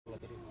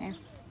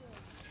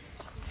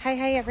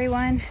Hi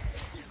everyone.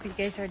 Hope you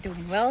guys are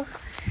doing well.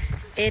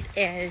 It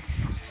is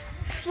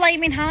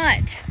flaming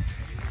hot.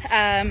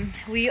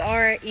 We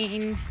are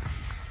in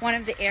one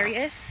of the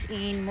areas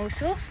in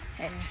Mosul,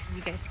 as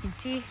you guys can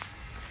see.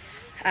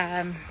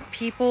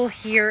 People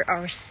here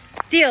are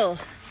still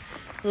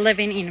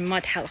living in a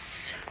mud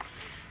house.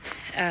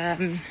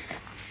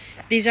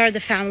 These are the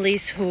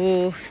families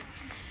who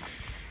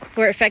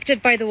were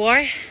affected by the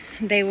war.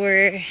 They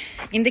were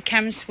in the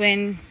camps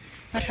when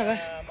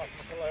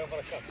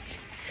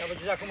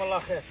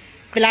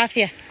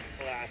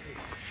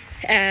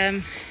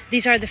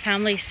these are the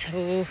families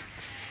who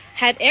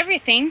had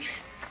everything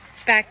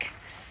back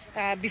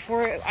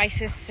before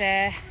ISIS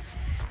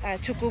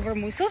took over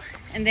Mosul,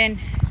 and then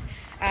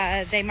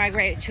they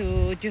migrated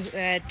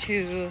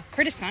to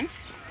Kurdistan.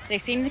 They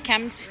stayed in the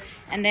camps,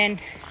 and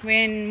then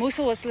when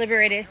Mosul was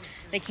liberated,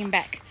 they came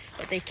back.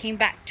 But they came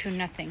back to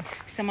nothing.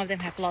 Some of them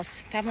have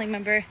lost family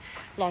member,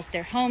 lost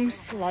their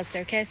homes, lost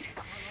their kids,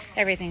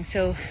 everything.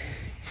 So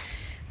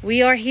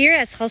we are here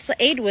as Khalsa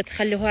Aid with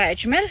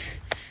Khalsaaid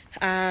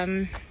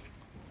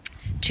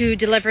to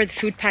deliver the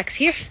food packs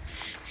here.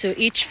 So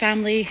each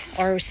family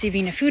are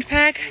receiving a food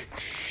pack,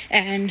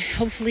 and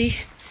hopefully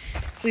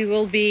we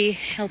will be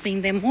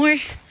helping them more.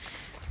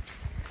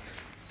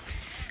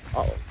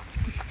 Oh.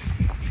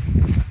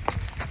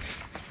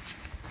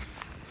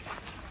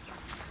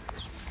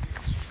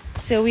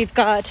 So we've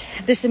got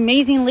this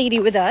amazing lady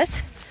with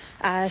us.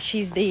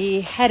 She's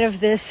the head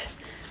of this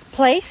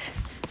place.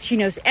 She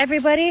knows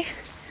everybody.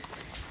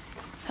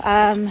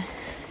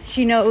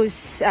 She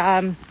knows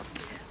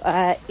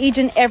each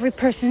and every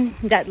person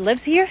that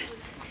lives here.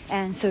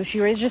 And so she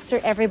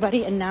registered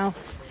everybody, and now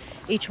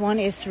each one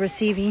is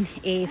receiving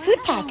a food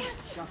pack.